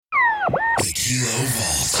Kilo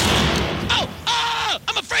Vault. Oh! Oh!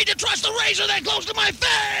 I'm afraid to trust the razor that close to my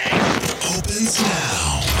face! Opens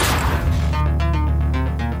now.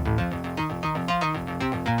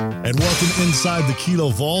 And welcome inside the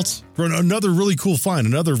Kilo Vault for another really cool find,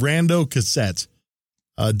 another Rando cassette.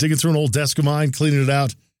 Digging through an old desk of mine, cleaning it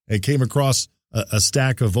out, and came across a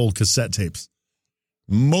stack of old cassette tapes.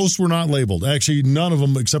 Most were not labeled. Actually, none of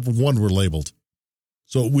them except for one were labeled.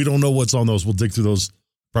 So we don't know what's on those. We'll dig through those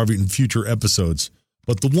probably in future episodes.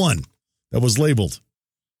 But the one that was labeled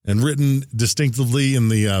and written distinctively in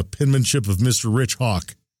the penmanship of Mr. Rich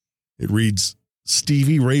Hawk, it reads,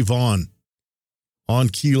 Stevie Ray Vaughn on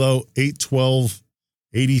Kilo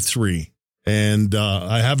 81283. And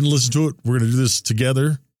I haven't listened to it. We're going to do this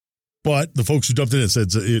together. But the folks who dumped in it said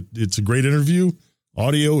it's a great interview.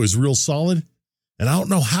 Audio is real solid. And I don't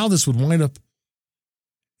know how this would wind up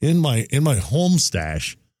in my home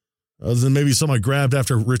stash, other than maybe some I grabbed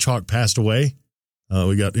after Rich Hawk passed away.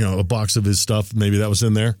 We got, a box of his stuff. Maybe that was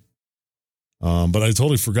in there. But I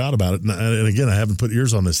totally forgot about it. And again, I haven't put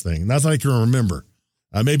ears on this thing. Not that I can remember.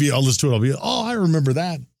 Maybe I'll listen to it. I'll be, I remember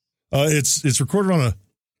that. It's recorded on a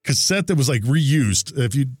cassette that was like reused.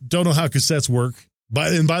 If you don't know how cassettes work, by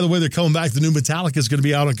the way, they're coming back. The new Metallica is going to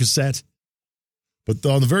be out on cassette. But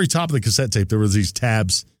on the very top of the cassette tape, there were these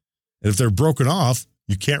tabs. And if they're broken off,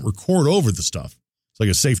 you can't record over the stuff. It's like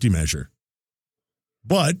a safety measure.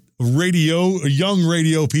 But young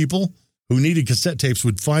radio people who needed cassette tapes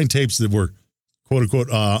would find tapes that were, quote unquote,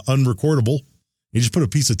 unrecordable. You just put a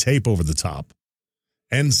piece of tape over the top.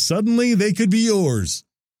 And suddenly they could be yours.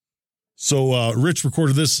 So Rich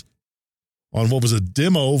recorded this on what was a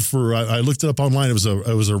demo for, I looked it up online. It was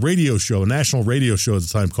a radio show, a national radio show at the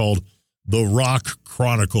time called The Rock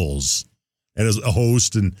Chronicles. And as a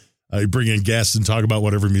host, and I bring in guests and talk about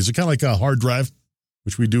whatever music, kind of like a Hard Drive,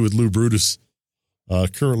 which we do with Lou Brutus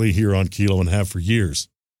currently here on Kilo and have for years.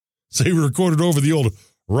 So he recorded over the old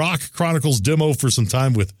Rock Chronicles demo for some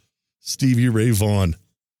time with Stevie Ray Vaughan.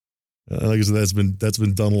 Like I said, that's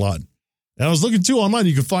been done a lot. And I was looking too online.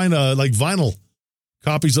 You can find like vinyl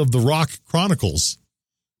copies of the Rock Chronicles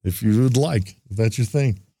if you would like, if that's your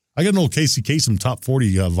thing. I got an old Casey Kasem Top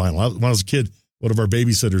 40 vinyl. When I was a kid, one of our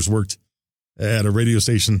babysitters worked at a radio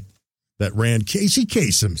station that ran Casey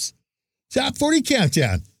Kasem's Top 40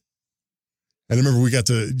 Countdown. And I remember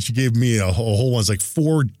she gave me a whole one. It's like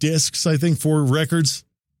 4 discs, I think, 4 records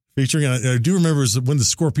featuring. And I do remember when the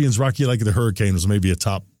Scorpions Rock You Like the Hurricane was maybe a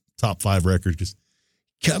top 5 record. Because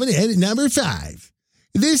coming in at number 5,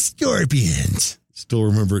 the Scorpions. Still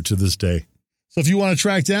remember it to this day. So if you want to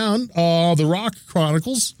track down the Rock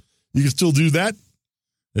Chronicles, you can still do that.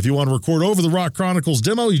 If you want to record over the Rock Chronicles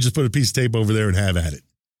demo, you just put a piece of tape over there and have at it.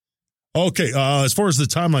 Okay, as far as the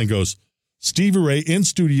timeline goes, Stevie Ray in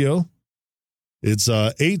studio, it's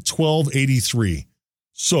 8/12/83.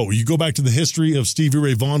 So you go back to the history of Stevie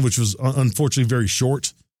Ray Vaughan, which was unfortunately very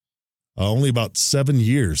short, only about 7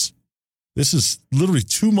 years. This is literally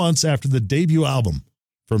 2 months after the debut album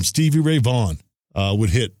from Stevie Ray Vaughan would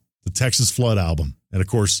hit, the Texas Flood album. And, of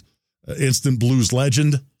course, instant blues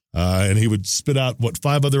legend. And he would spit out,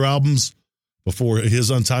 5 other albums before his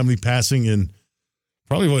untimely passing in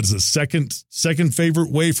probably what is the second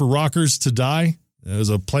favorite way for rockers to die. It was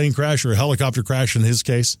a plane crash or a helicopter crash in his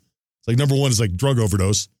case. It's like number 1 is like drug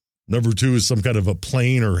overdose. Number 2 is some kind of a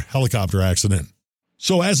plane or helicopter accident.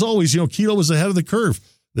 So as always, Kilo was ahead of the curve.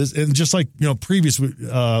 And just like, previous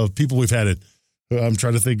people we've had it, I'm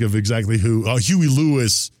trying to think of exactly who, Huey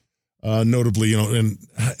Lewis, notably, and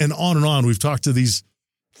on. We've talked to these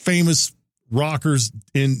famous rockers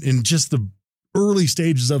in just the early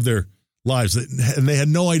stages of their lives. And they had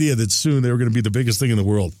no idea that soon they were going to be the biggest thing in the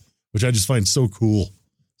world, which I just find so cool.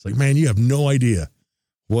 It's like, man, you have no idea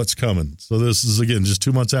what's coming. So this is, again, just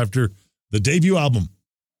 2 months after the debut album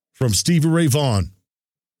from Stevie Ray Vaughan,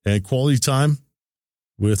 and quality time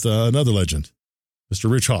with another legend, Mr.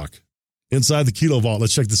 Rich Hawk. Inside the Kilo Vault.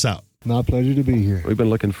 Let's check this out. My pleasure to be here. We've been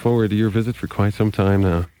looking forward to your visit for quite some time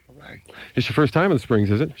now. All right. It's your first time in the Springs,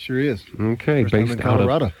 is it? Sure is. Okay. First time in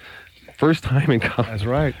Colorado. First time in Colorado. That's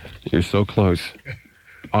right. You're so close.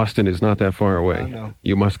 Austin is not that far away. I know.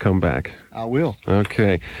 You must come back. I will.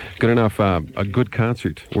 Okay. Good enough. A good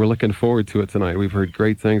concert. We're looking forward to it tonight. We've heard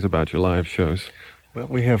great things about your live shows. Well,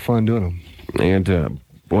 we have fun doing them. And,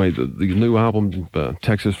 boy, the new album,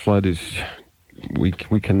 Texas Flood, is... We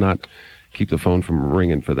cannot keep the phone from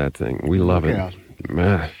ringing for that thing. We love it.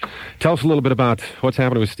 Tell us a little bit about what's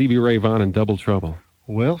happening with Stevie Ray Vaughan and Double Trouble.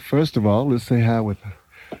 Well, first of all, let's say hi with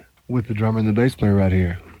the drummer and the bass player right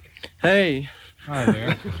here. Hey, Hi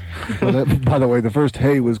there. Well, that, by the way, the first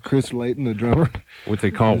hey was Chris Layton, the drummer. What they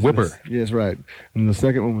call Whipper. Yes, right. And the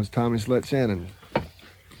second one was Tommy Slut Shannon.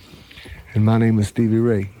 And my name is Stevie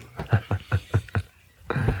Ray.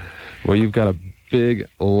 Well, you've got a big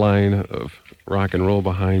line of rock and roll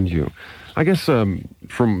behind you. I guess from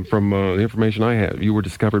the information I have, you were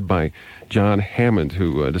discovered by John Hammond,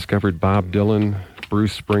 who discovered Bob Dylan,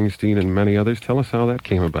 Bruce Springsteen, and many others. Tell us how that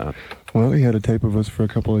came about. Well, he had a tape of us for a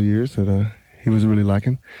couple of years that he was really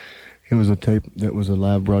liking. It was a tape that was a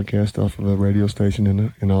live broadcast off of a radio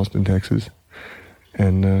station in Austin, Texas,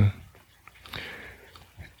 and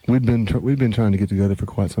we'd been trying to get together for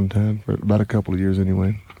quite some time, for about a couple of years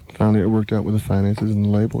anyway. Finally, it worked out with the finances and the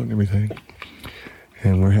label and everything,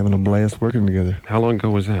 and we're having a blast working together. How long ago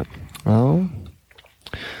was that? Oh,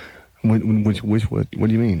 what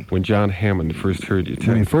do you mean? When John Hammond first heard you.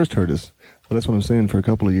 When he first heard us. Well, that's what I'm saying. For a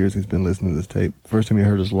couple of years, he's been listening to this tape. First time he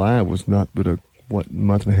heard us live was not but a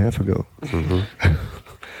month and a half ago. Mm-hmm.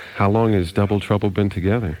 How long has Double Trouble been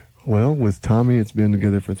together? Well, with Tommy, it's been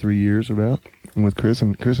together for 3 years about, and with Chris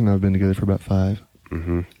and I have been together for about 5.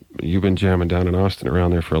 Mm-hmm. You've been jamming down in Austin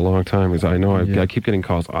around there for a long time, as I know. I keep getting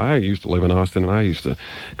calls. I used to live in Austin, and I used to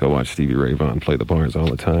go watch Stevie Ray Vaughan play the bars all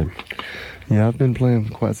the time. Yeah, I've been playing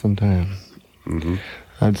for quite some time. Mm-hmm.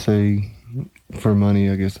 I'd say, for money,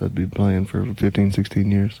 I guess I'd be playing for 15,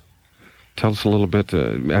 16 years. Tell us a little bit,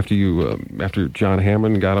 after John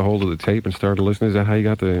Hammond got a hold of the tape and started listening, is that how you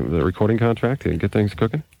got the recording contract to get things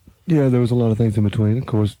cooking? Yeah, there was a lot of things in between. Of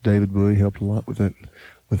course, David Bowie helped a lot with it,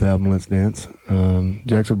 with the album Let's Dance.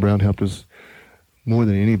 Jackson Browne helped us more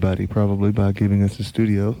than anybody, probably, by giving us the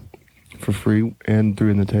studio for free and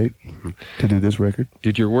through in the tape to do this record.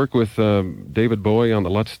 Did your work with David Bowie on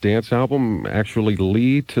the Let's Dance album actually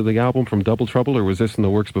lead to the album from Double Trouble, or was this in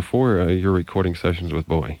the works before your recording sessions with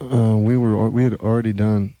Bowie? We had already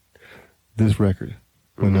done this record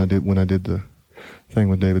when I did the thing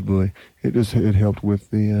with David Bowie. It helped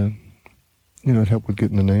with the it helped with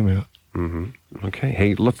getting the name out. Mm-hmm. Okay,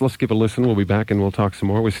 hey, let's give a listen. We'll be back and we'll talk some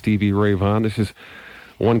more with Stevie Ray Vaughan. This is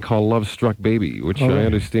one called Love Struck Baby, which I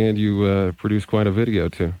understand you produced quite a video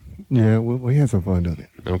to. Yeah, we had some fun doing it.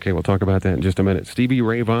 Okay, we'll talk about that in just a minute. Stevie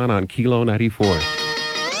Ray Vaughan on Kilo 94.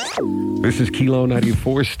 This is Kilo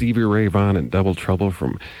 94, Stevie Ray Vaughan and Double Trouble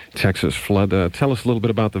from Texas Flood. Tell us a little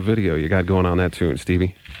bit about the video you got going on that tune,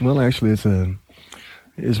 Stevie. Well, actually,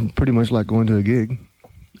 it's pretty much like going to a gig.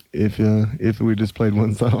 If we just played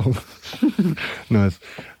one song. No,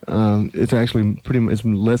 it's actually it's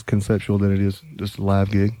less conceptual than it is just a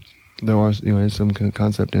live gig. There are there's some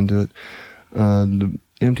concept into it. The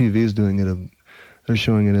MTV is doing it. They're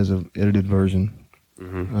showing it as an edited version.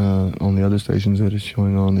 Mm-hmm. On the other stations that it's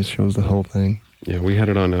showing on, it shows the whole thing. Yeah, we had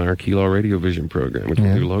it on our Kilo Radio Vision program, which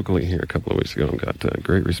we do locally here a couple of weeks ago, and got a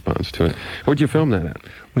great response to it. Where'd you film that at?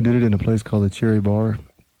 We did it in a place called the Cherry Bar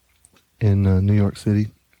in New York City.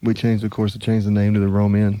 We changed the name to the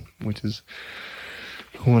Rome Inn, which is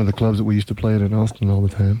one of the clubs that we used to play at in Austin all the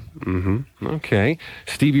time. Mm-hmm. Okay.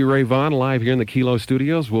 Stevie Ray Vaughan live here in the Kilo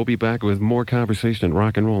Studios. We'll be back with more conversation and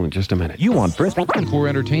rock and roll in just a minute. You want for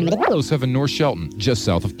entertainment? 107 North Shelton, just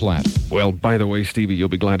south of Platte. Well, by the way, Stevie, you'll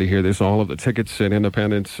be glad to hear this. All of the tickets at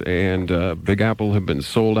Independence and Big Apple have been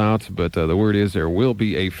sold out, but the word is there will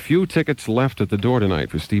be a few tickets left at the door tonight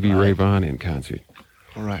for Stevie Ray Vaughan in concert.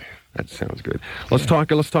 All right. That sounds good. Let's talk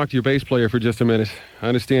to your bass player for just a minute. I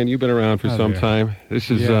understand you've been around for some time. This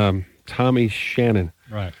is Tommy Shannon.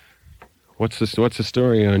 Right. What's the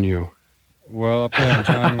story on you? Well, I play on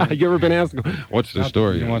Johnny. You ever been asked, what's the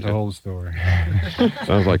story? You want the whole story.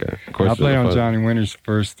 Sounds like a question. I play on Johnny Winter's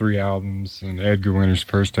first 3 albums and Edgar Winter's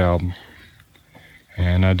first album.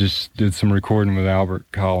 And I just did some recording with Albert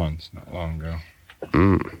Collins not long ago.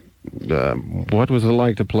 What was it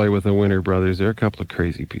like to play with the Winter Brothers? They're a couple of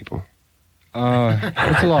crazy people.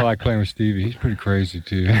 It's a lot like playing with Stevie. He's pretty crazy,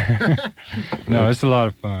 too. No, it's a lot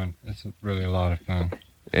of fun. It's really a lot of fun.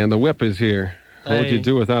 And the Whip is here. What would you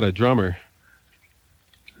do without a drummer?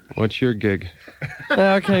 What's your gig?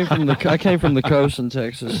 I came from the coast in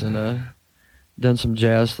Texas and done some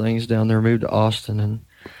jazz things down there. Moved to Austin, and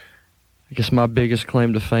I guess my biggest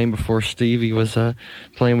claim to fame before Stevie was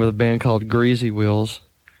playing with a band called Greasy Wheels,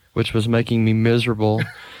 which was making me miserable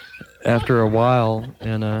after a while.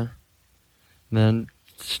 And then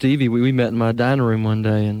Stevie, we met in my dining room one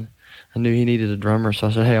day, and I knew he needed a drummer, so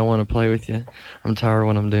I said, hey, I want to play with you. I'm tired of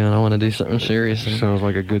what I'm doing. I want to do something serious. And sounds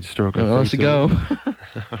like a good stroke. Let's go.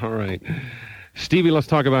 All right. Stevie, let's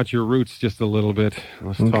talk about your roots just a little bit.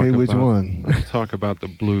 Which one? Let's talk about the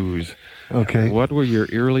blues. Okay. What were your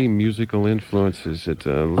early musical influences that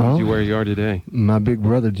led you where you are today? My big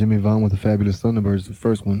brother, Jimmy Vaughn with the Fabulous Thunderbirds, the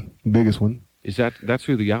first one, biggest one. That's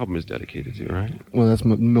who the album is dedicated to, right? Well, that's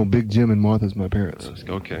Big Jim and Martha's my parents.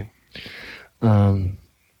 Okay.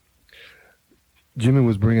 Jimmy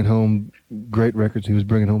was bringing home great records. He was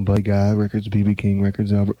bringing home Buddy Guy records, B.B. King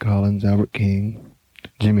records, Albert Collins, Albert King,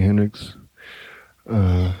 Jimi Hendrix,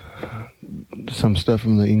 some stuff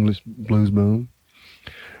from the English blues boom.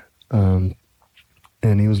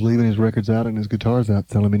 And he was leaving his records out and his guitars out,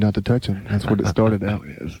 telling me not to touch them. That's what it started out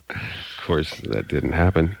as. Of course, that didn't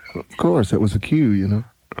happen. Of course, that was a cue, you know.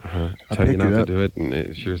 Tell you not to do it, and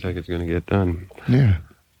it sure as heck it's going to get done. Yeah.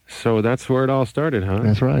 So that's where it all started, huh?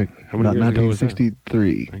 That's right. How many About years ago was that?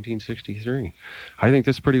 1963. 1963. I think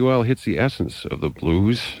this pretty well hits the essence of the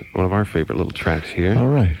blues. One of our favorite little tracks here. All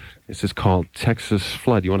right. This is called Texas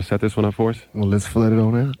Flood. You want to set this one up for us? Well, let's flood it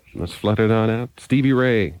on out. Let's flood it on out. Stevie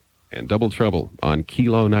Ray and Double Trouble on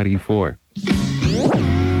Kilo 94.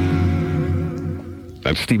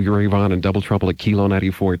 That's Stevie Ray Vaughan and Double Trouble at Kilo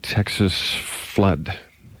 94, Texas Flood.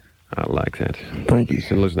 I like that. Thank you. You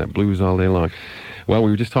can listen to that blues all day long. Well,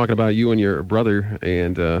 we were just talking about you and your brother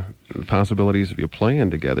and the possibilities of you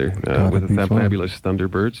playing together with the fabulous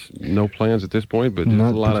Thunderbirds. No plans at this point, but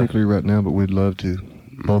not a lot particularly right now, but we'd love to.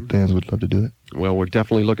 Both bands would love to do it. Well, we're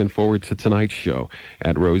definitely looking forward to tonight's show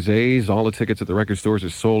at Rosé's. All the tickets at the record stores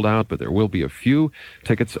are sold out, but there will be a few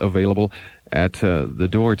tickets available at the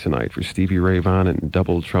door tonight for Stevie Ray Vaughan and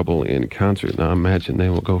Double Trouble in concert. Now, I imagine they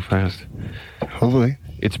will go fast. Hopefully.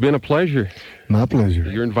 It's been a pleasure. My pleasure.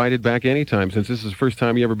 You're invited back anytime. Since this is the first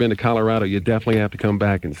time you ever been to Colorado, you definitely have to come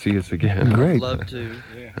back and see us again. Great. I'd love to.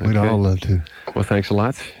 Yeah. We'd all love to. Well, thanks a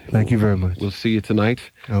lot. Thank you very much. We'll see you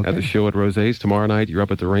tonight Okay. at the show at Rosé's. Tomorrow night, you're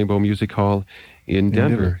up at the Rainbow Music Hall in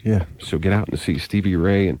Denver. Yeah. So get out and see Stevie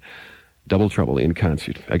Ray and Double Trouble in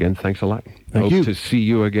concert. Again, thanks a lot. Thank Hope you. to see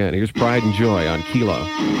you again. Here's Pride and Joy on Kilo.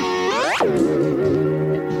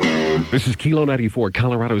 This is Kilo 94,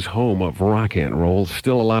 Colorado's home of rock and roll.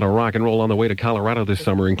 Still a lot of rock and roll on the way to Colorado this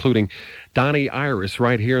summer, including Donnie Iris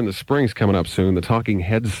right here in the Springs coming up soon, the Talking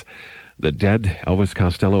Heads, The Dead, Elvis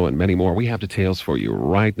Costello, and many more. We have details for you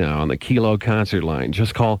right now on the Kilo concert line.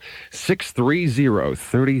 Just call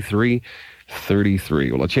 630-3333.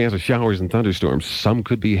 Well, a chance of showers and thunderstorms. Some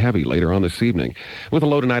could be heavy later on this evening. With a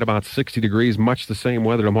low tonight about 60 degrees, much the same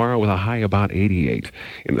weather tomorrow with a high about 88.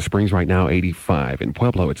 In the Springs right now, 85. In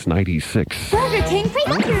Pueblo, it's 96. Burger King,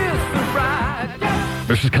 thank you.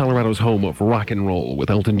 This is Colorado's home of rock and roll with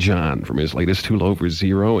Elton John from his latest Too Low for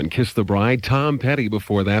Zero and Kiss the Bride. Tom Petty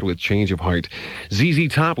before that with Change of Heart. ZZ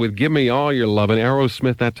Top with Give Me All Your Lovin'.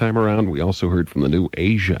 Aerosmith that time around. We also heard from the new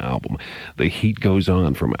Asia album, The Heat Goes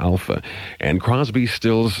On from Alpha. And Crosby,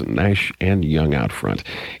 Stills, Nash, and Young out front.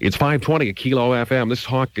 It's 5:20 at Kilo FM. This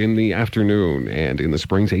Hawk in the afternoon and in the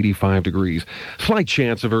Springs, 85 degrees. Slight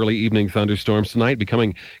chance of early evening thunderstorms tonight,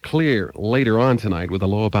 becoming clear later on tonight with a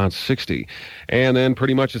low about 60. And then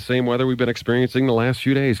pretty much the same weather we've been experiencing the last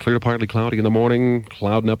few days. Clear to partly cloudy in the morning,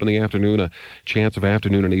 clouding up in the afternoon. A chance of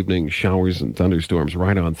afternoon and evening showers and thunderstorms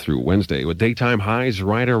right on through Wednesday with daytime highs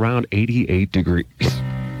right around 88 degrees.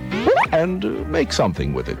 And make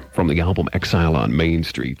something with it. From the album Exile on Main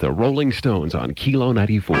Street, the Rolling Stones on Kilo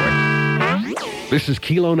 94. This is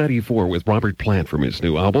Kilo 94 with Robert Plant from his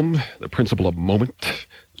new album, The Principle of Moments.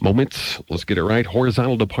 Let's get it right.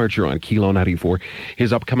 Horizontal Departure on Kilo 94.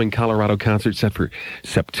 His upcoming Colorado concert set for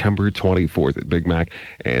September 24th at Big Mac.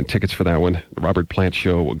 And tickets for that one, the Robert Plant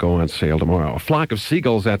Show, will go on sale tomorrow. A Flock of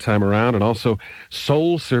Seagulls that time around, and also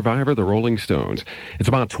Soul Survivor, the Rolling Stones. It's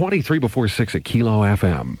about 23 before 6 at Kilo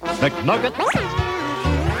FM. McNugget.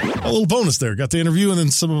 A little bonus there. Got the interview and then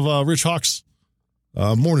some of Rich Hawk's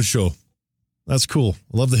morning show. That's cool.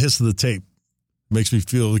 I love the hiss of the tape. Makes me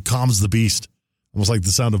feel, it calms the beast. Almost like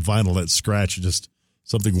the sound of vinyl, that scratch, just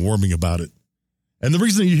something warming about it. And the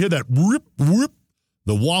reason you hear that rip, rip,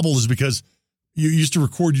 the wobble is because you used to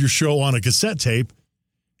record your show on a cassette tape,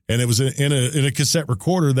 and it was in a cassette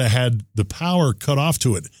recorder that had the power cut off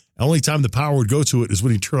to it. The only time the power would go to it is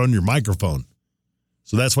when you turn on your microphone.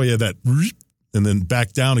 So that's why you had that rip, and then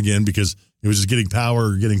back down again because it was just getting power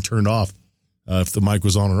or getting turned off if the mic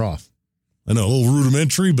was on or off. I know, a little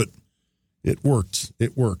rudimentary, but it worked.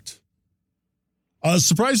 It worked. I was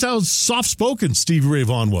surprised how soft-spoken Stevie Ray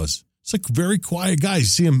Vaughan was. It's like a very quiet guy. You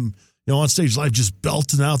see him, on stage live just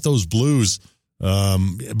belting out those blues,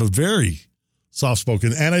 but very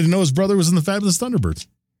soft-spoken. And I didn't know his brother was in the Fabulous Thunderbirds.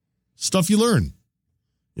 Stuff you learn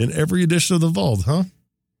in every edition of The Vault, huh?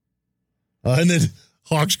 And then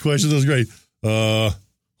Hawk's question was great.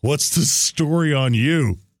 What's the story on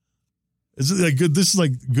you? Is it like good? This is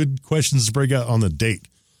like good questions to break out on the date.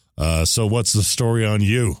 So what's the story on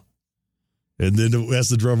you? And then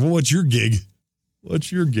ask the drummer, what's your gig?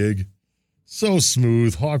 What's your gig? So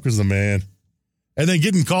smooth. Hawk was the man. And then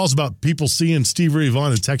getting calls about people seeing Stevie Ray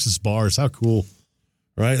Vaughan in Texas bars. How cool,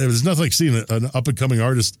 right? There's nothing like seeing an up-and-coming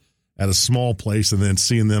artist at a small place and then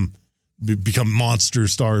seeing them become monster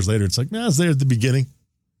stars later. It's like, I was there at the beginning.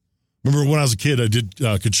 Remember when I was a kid, I did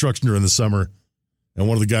construction during the summer, and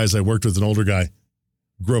one of the guys I worked with, an older guy,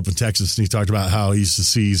 grew up in Texas, and he talked about how he used to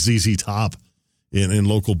see ZZ Top in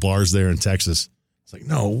local bars there in Texas. It's like,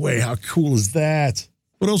 no way, how cool is that?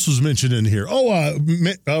 What else was mentioned in here?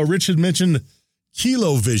 Rich had mentioned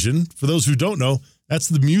Kilo Vision. For those who don't know, that's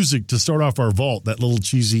the music to start off our vault, that little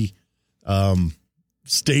cheesy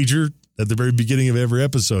stager at the very beginning of every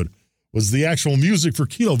episode was the actual music for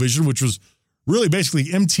Kilo Vision, which was really basically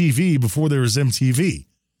MTV before there was MTV.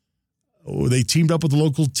 They teamed up with the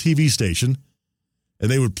local TV station,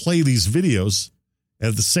 and they would play these videos. And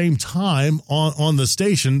at the same time on the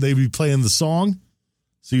station, they'd be playing the song.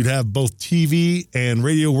 So you'd have both TV and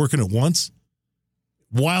radio working at once.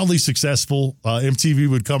 Wildly successful. MTV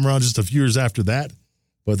would come around just a few years after that.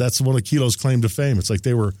 But that's one of Kilo's claim to fame. It's like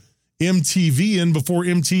they were MTV in before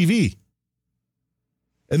MTV.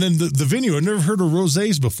 And then the venue, I've never heard of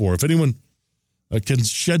Rosé's before. If anyone can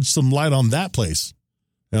shed some light on that place.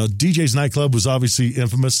 Now, DJ's Nightclub was obviously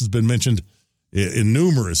infamous, has been mentioned in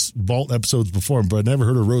numerous Vault episodes before, but I've never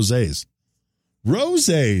heard of Rosé's.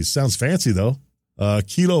 Rosé's sounds fancy, though.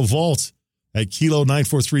 Kilo Vault at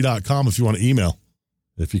kilo943.com if you want to email,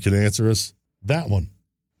 if you can answer us that one.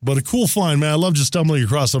 But a cool find, man. I love just stumbling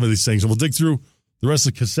across some of these things. And we'll dig through the rest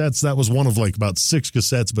of the cassettes. That was one of like about 6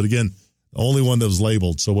 cassettes, but again, the only one that was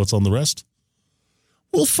labeled. So what's on the rest?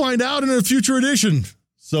 We'll find out in a future edition.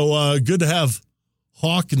 So good to have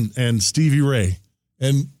Hawk and Stevie Ray.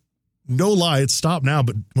 And no lie, it stopped now,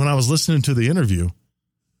 but when I was listening to the interview,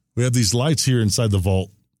 we have these lights here inside the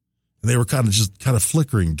vault, and they were kind of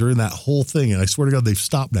flickering during that whole thing, and I swear to God, they've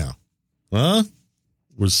stopped now. Huh?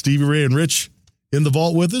 Was Stevie Ray and Rich in the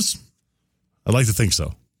vault with us? I'd like to think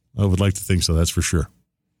so. I would like to think so, that's for sure.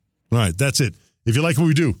 All right, that's it. If you like what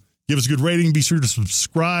we do, give us a good rating. Be sure to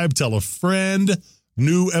subscribe. Tell a friend.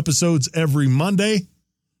 New episodes every Monday.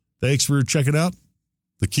 Thanks for checking out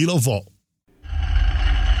the Kilo Vault.